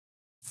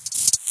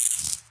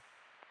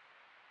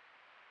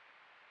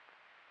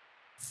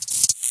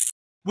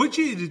What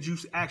year did you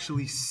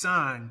actually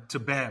sign to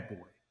Bad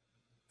Boy?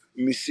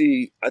 Let me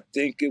see. I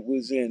think it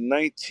was in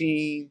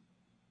 19.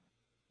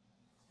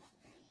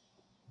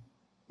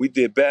 We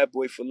did Bad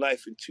Boy for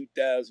Life in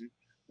 2000.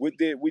 We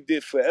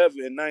did Forever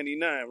in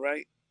 99,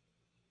 right?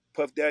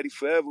 Puff Daddy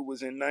Forever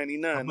was in I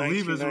 99,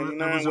 believe it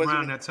 1999, was wasn't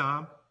around it? that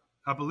time.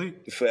 I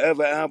believe. The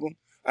Forever album.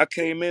 I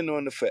came in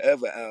on the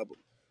Forever album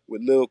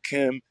with Lil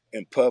Kim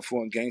and Puff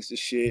on Gangsta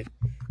Shit.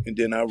 And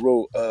then I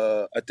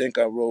think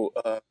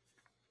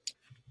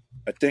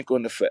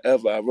on the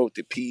Forever, I wrote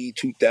the PE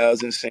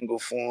 2000 single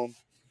form,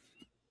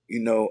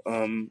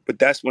 but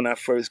that's when I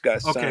first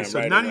got Okay, signed, so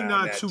right around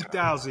 99 that time,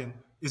 2000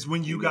 is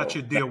when you you got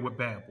know. your deal with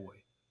Bad Boy.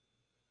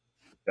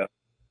 Yeah,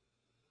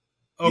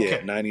 Okay.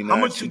 How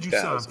 99, much did you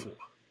sign 2000. for?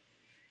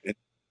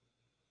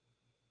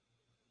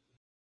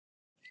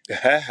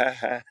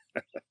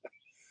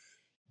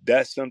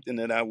 That's something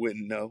that I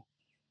wouldn't know.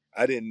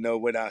 I didn't know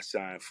what I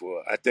signed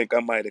for. I think I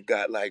might have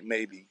got like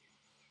maybe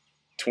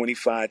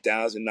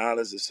 $25,000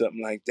 or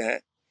something like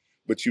that.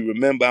 But you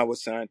remember I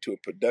was signed to a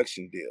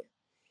production deal.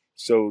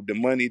 So the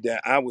money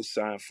that I was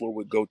signed for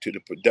would go to the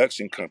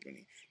production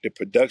company. The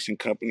production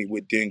company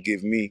would then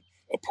give me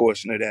a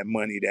portion of that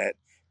money that,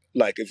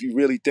 like, if you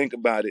really think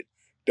about it,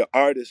 the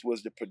artist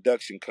was the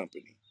production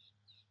company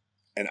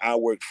and I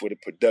worked for the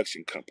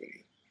production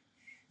company.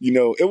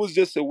 It was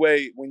just a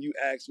way, when you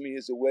asked me, it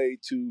was a way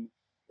to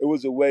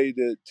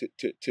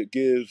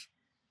give,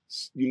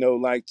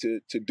 like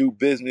to do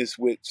business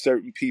with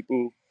certain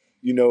people,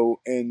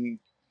 and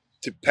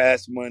to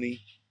pass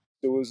money.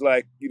 It was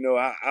like,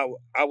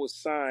 I was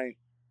signed,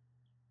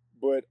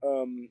 but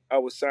I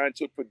was signed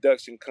to a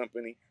production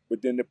company,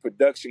 but then the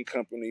production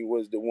company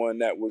was the one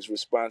that was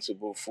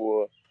responsible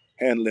for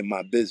handling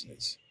my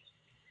business.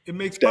 It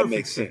makes If that perfect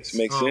makes sense. sense.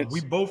 Make We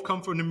sense? both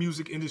come from the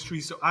music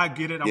industry, so I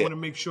get it. I Yeah. want to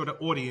make sure the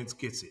audience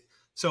gets it.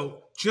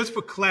 So, just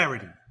for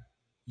clarity,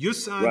 you're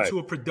signed Right. to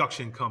a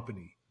production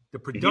company. The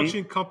Hmm.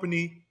 production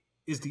company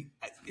is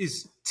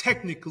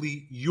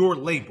technically your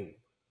label.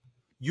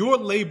 Your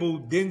label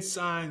then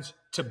signs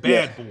to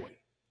Yeah. Bad Boy,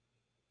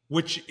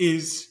 which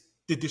is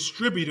the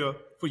distributor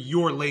for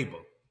your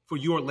label. For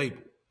your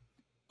label.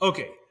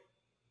 Okay.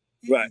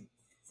 Right.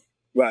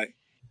 Right.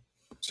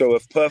 So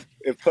if Puff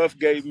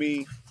gave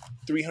me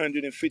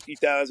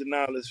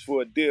 $350,000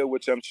 for a deal,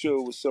 which I'm sure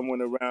was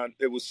somewhere around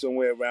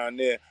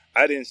there.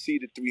 I didn't see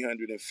the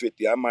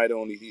 350. I might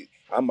only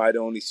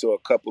saw a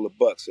couple of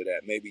bucks of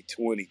that, maybe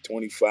 20,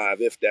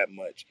 25, if that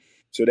much.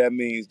 So that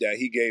means that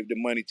he gave the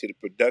money to the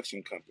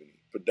production company.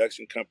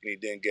 Production company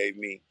then gave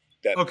me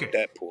that Okay.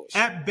 that portion.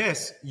 At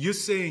best, you're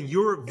saying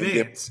your And then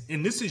advance,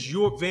 and this is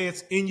your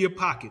advance in your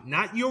pocket,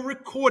 not your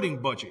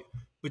recording budget,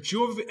 but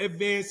your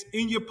advance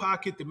in your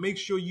pocket to make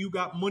sure you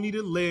got money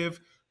to live,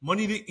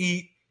 money to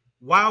eat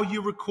while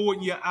you're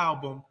recording your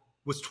album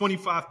was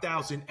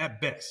 25,000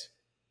 at best.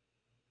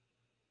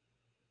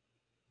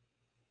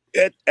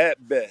 at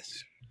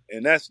best,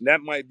 and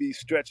that might be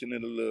stretching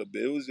it a little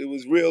bit. It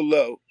was real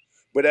low,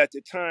 but at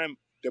the time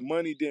the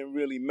money didn't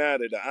really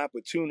matter. The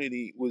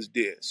opportunity was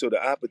there, so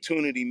the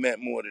opportunity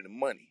meant more than the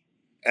money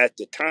at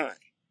the time.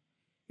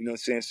 You know what I'm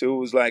saying? So it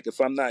was like,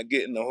 if I'm not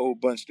getting a whole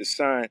bunch to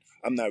sign,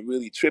 I'm not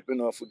really tripping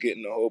off of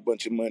getting a whole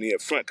bunch of money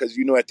up front, because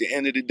at the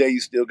end of the day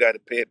you still got to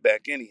pay it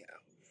back anyhow.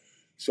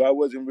 So I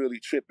wasn't really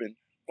tripping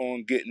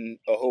on getting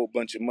a whole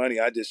bunch of money.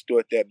 I just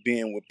thought that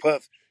being with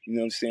Puff,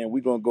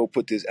 we're gonna go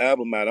put this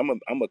album out. I'm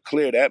gonna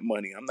clear that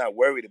money. I'm not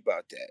worried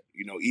about that.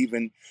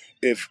 Even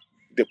if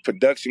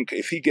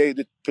if he gave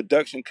the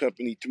production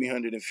company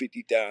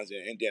 350,000,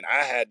 and then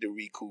I had to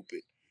recoup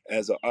it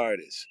as an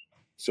artist.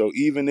 So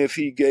even if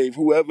he gave,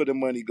 whoever the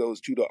money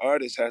goes to, the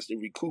artist has to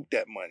recoup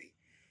that money.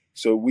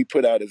 So we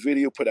put out a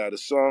video, put out a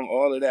song,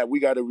 all of that. We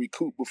got to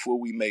recoup before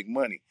we make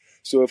money.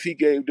 So if he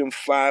gave them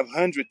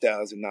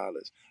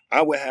 $500,000,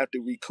 I would have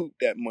to recoup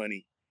that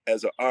money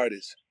as an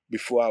artist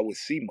before I would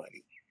see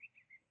money.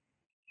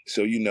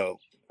 So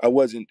I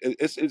wasn't.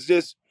 It's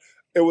just,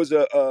 it was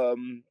a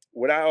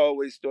what I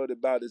always thought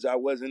about is I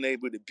wasn't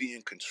able to be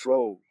in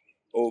control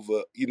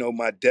over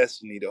my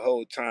destiny the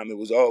whole time. It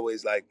was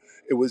always like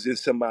it was in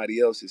somebody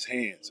else's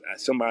hands.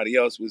 Somebody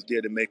else was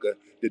there to make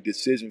the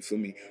decision for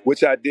me,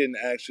 which I didn't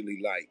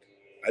actually like.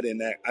 I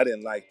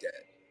didn't like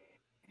that.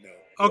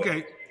 But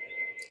Okay.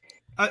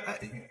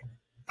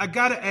 I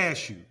gotta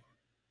ask you,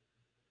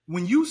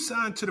 when you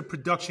signed to the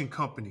production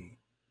company,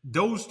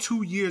 those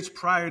 2 years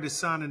prior to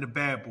signing the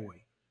Bad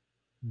Boy,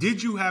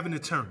 did you have an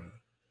attorney?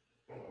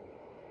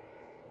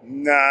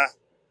 nah, I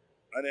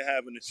didn't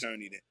have an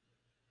attorney then.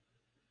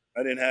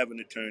 I didn't have an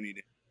attorney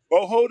then.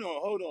 Oh, hold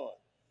on, hold on.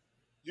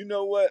 You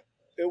know what?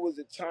 It was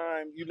a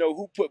time,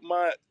 who put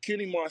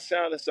Kenny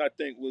Marsalis, I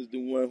think, was the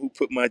one who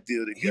put my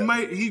deal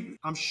together.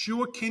 I'm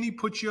sure Kenny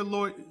put your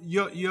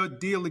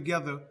deal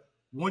together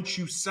once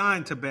you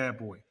signed to Bad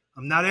Boy.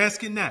 I'm not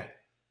asking that.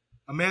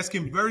 I'm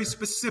asking very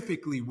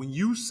specifically, when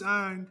you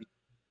signed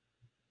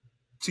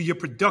to your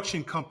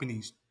production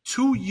companies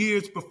 2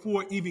 years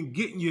before even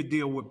getting your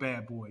deal with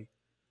Bad Boy,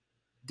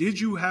 did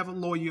you have a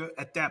lawyer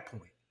at that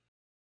point?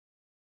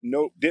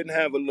 Nope, didn't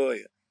have a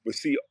lawyer. But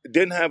see,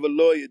 didn't have a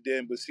lawyer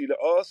then. But see,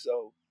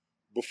 also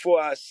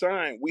before I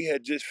signed, we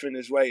had just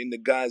finished writing the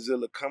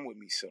Godzilla "Come With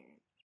Me" song,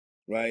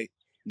 right?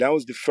 That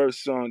was the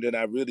first song that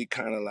I really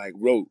kind of like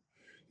wrote.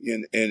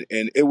 And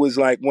it was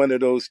like one of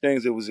those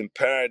things. It was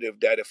imperative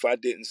that if I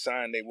didn't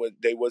sign,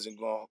 they wasn't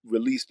gonna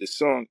release the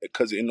song,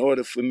 because in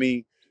order for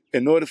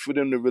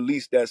them to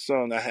release that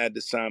song, I had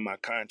to sign my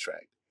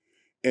contract.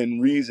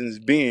 And reasons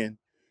being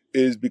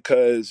is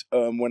because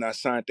when I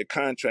signed the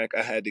contract,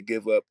 I had to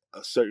give up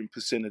a certain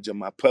percentage of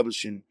my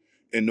publishing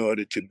in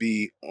order to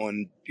be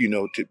on,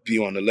 to be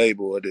on the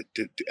label, or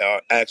to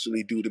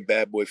actually do the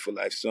Bad Boy for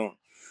Life song.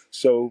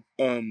 So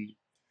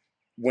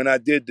when I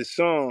did the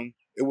song,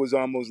 it was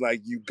almost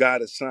like you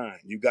gotta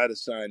sign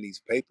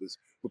these papers,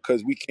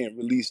 because we can't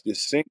release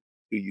this single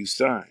till you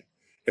sign.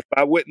 If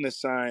I wouldn't have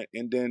signed,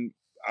 and then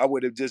I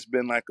would have just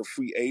been like a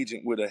free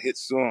agent with a hit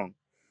song,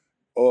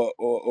 or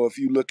if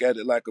you look at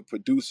it like a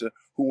producer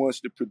who wants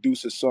to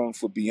produce a song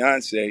for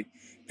Beyonce,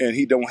 and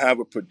he don't have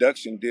a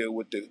production deal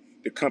with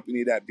the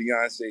company that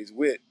Beyonce's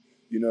with,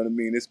 you know what I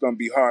mean? It's gonna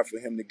be hard for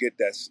him to get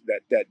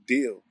that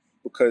deal,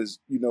 because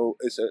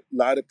it's a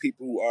lot of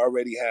people who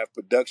already have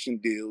production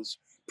deals,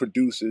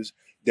 producers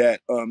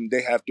that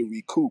they have to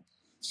recoup.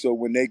 So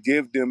when they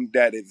give them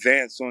that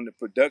advance on the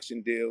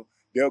production deal,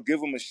 they'll give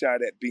them a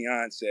shot at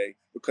Beyonce,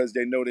 because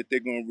they know that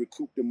they're going to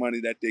recoup the money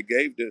that they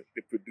gave the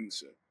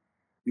producer.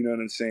 You know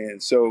what I'm saying?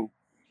 So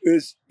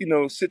it's,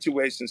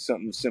 situations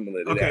something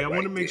similar to Okay, that I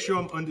want right to make there. sure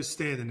I'm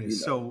understanding You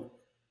this. know. So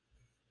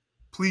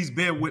please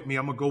bear with me.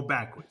 I'm going to go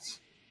backwards.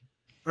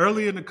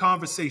 Earlier in the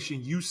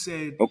conversation, you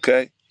said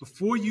Okay.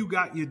 before you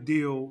got your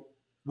deal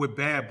with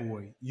Bad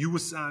Boy, you were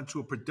signed to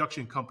a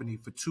production company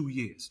for 2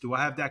 years. Do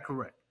I have that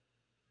correct?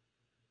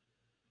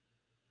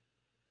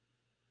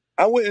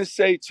 I wouldn't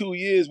say 2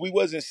 years. We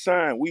wasn't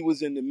signed. We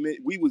was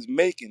we was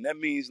making. That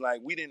means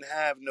like we didn't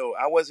have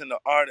I wasn't an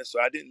artist, so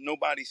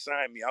nobody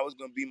signed me. I was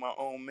gonna be my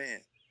own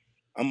man.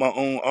 I'm my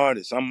own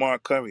artist. I'm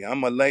Mark Curry.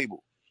 I'm a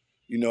label.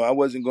 I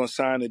wasn't gonna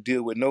sign a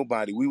deal with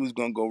nobody. We was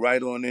gonna go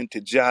right on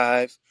into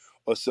Jive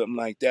or something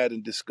like that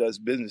and discuss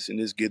business and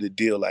just get a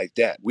deal like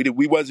that.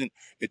 We wasn't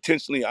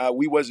intentionally.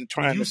 We wasn't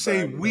When trying you to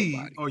say sign to we,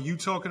 nobody, are you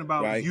talking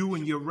about right? you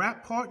and your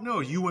rap partner,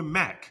 or you and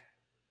Mac?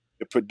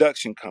 The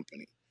production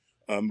company,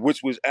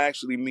 which was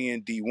actually me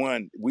and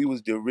D1. We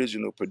was the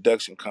original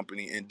production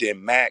company, and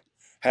then Mac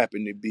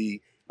happened to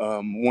be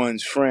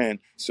one's friend.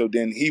 So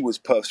then he was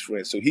Puff's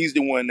friend. So he's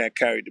the one that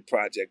carried the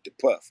project to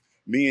Puff.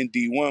 Me and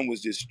D1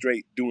 was just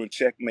straight doing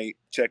Checkmate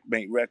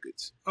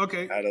Records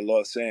Okay. out of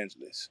Los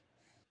Angeles.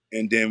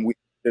 And then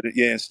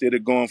instead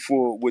of going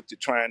forward with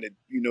trying to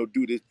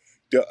do the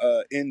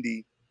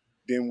indie,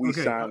 then we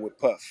Okay. signed with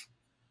Puff.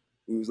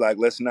 We was like,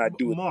 let's not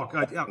do it. Mark,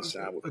 And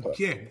sign with Puff.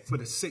 again, for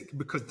the sake,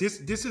 because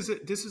this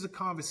is a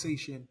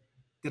conversation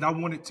that I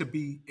want it to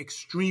be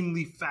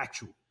extremely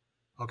factual.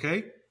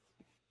 Okay,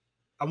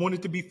 I want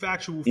it to be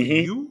factual for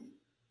Hmm. you,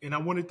 and I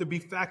want it to be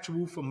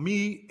factual for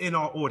me and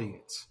our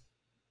audience.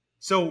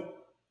 So,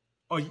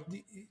 uh,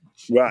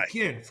 Right.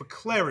 again, for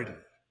clarity,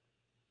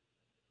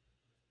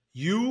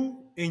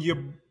 you and your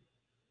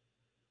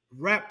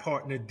rap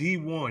partner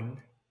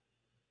D1,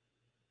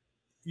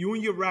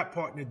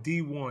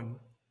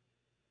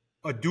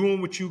 are doing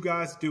what you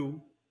guys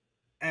do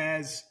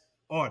as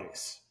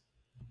artists.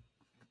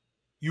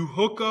 You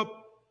hook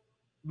up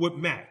with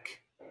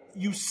Mac.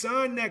 You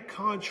sign that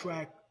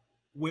contract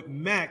with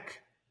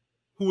Mac,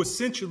 who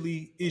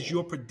essentially is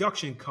your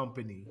production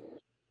company,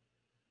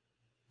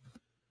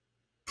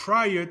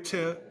 prior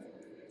to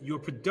your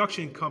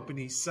production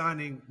company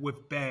signing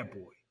with Bad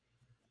Boy.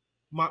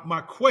 My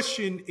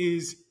question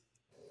is,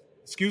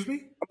 excuse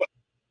me?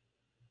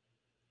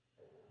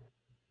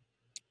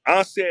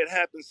 I'll say it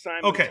happened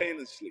Okay.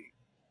 simultaneously.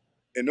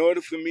 In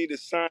order for me to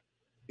sign,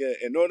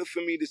 in order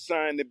for me to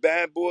sign the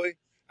Bad Boy,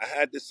 I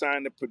had to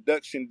sign the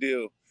production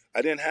deal.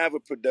 I didn't have a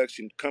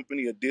production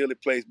company or deal in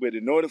place, but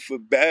in order for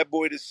Bad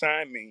Boy to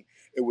sign me,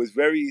 it was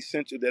very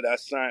essential that I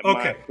signed my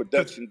Okay. Because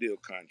production deal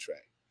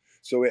contract.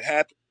 So it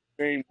happened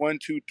in 1,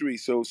 2, 3.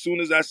 So as soon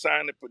as I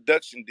signed the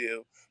production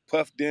deal,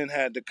 Puff then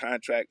had the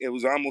contract. It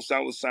was almost I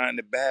was signed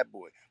the Bad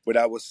Boy, but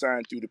I was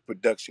signed through the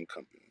production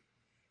company.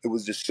 It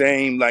was the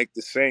same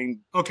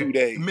okay, 2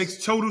 days. it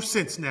makes total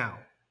sense now.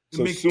 It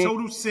So makes soon,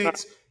 total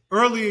sense.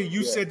 Earlier,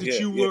 you yeah, said that yeah,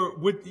 you yeah. were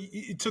with.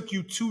 It took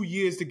you 2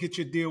 years to get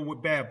your deal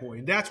with Bad Boy,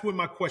 and that's what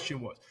my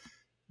question was.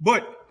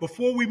 But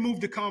before we move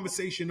the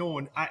conversation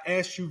on, I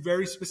asked you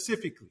very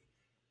specifically: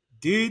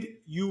 did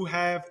you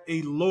have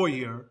a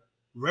lawyer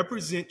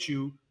represent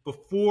you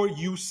before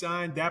you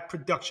signed that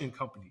production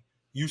company?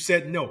 You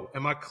said no.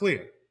 Am I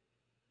clear?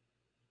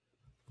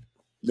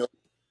 No,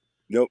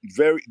 no,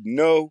 very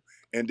no.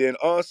 And then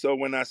also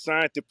when I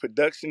signed the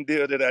production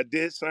deal that I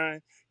did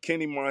sign,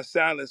 Kenny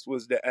Marsalis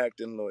was the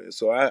acting lawyer.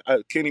 So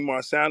Kenny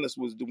Marsalis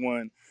was the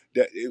one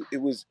that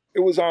it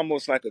was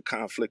almost like a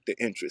conflict of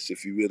interest,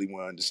 if you really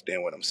want to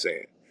understand what I'm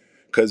saying.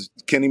 Because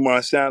Kenny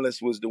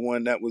Marsalis was the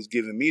one that was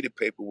giving me the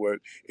paperwork,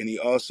 and he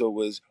also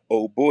was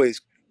Old Boy's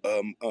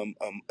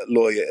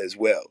lawyer as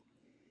well.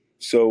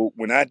 So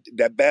when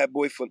that Bad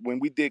Boy when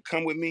we did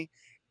Come With Me,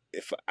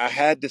 if I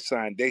had to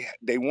sign,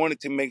 they wanted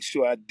to make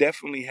sure I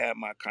definitely had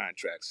my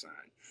contract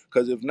signed.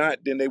 Because if not,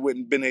 then they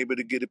wouldn't been able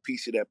to get a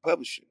piece of that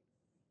publishing.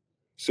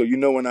 So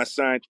when I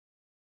signed,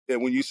 that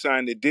when you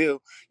sign the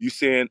deal, you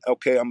saying,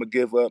 okay, I'm gonna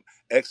give up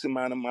X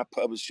amount of my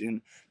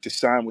publishing to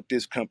sign with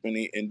this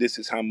company, and this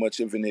is how much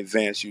of an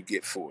advance you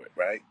get for it,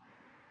 right?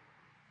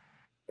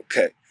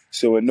 Okay.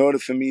 So in order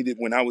for me to,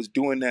 when I was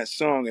doing that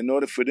song, in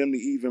order for them to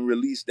even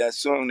release that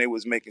song, they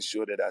was making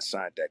sure that I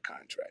signed that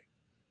contract.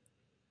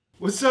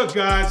 What's up,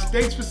 guys?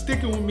 Thanks for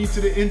sticking with me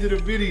to the end of the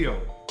video.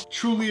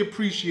 Truly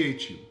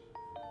appreciate you.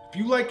 If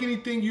you like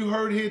anything you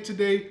heard here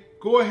today,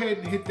 go ahead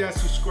and hit that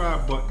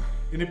subscribe button.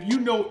 And if you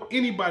know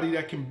anybody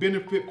that can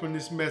benefit from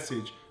this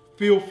message,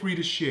 feel free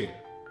to share.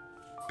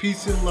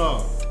 Peace and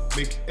love.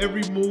 Make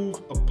every move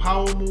a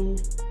power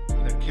move, and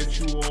I'll catch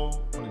you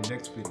all on the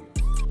next video.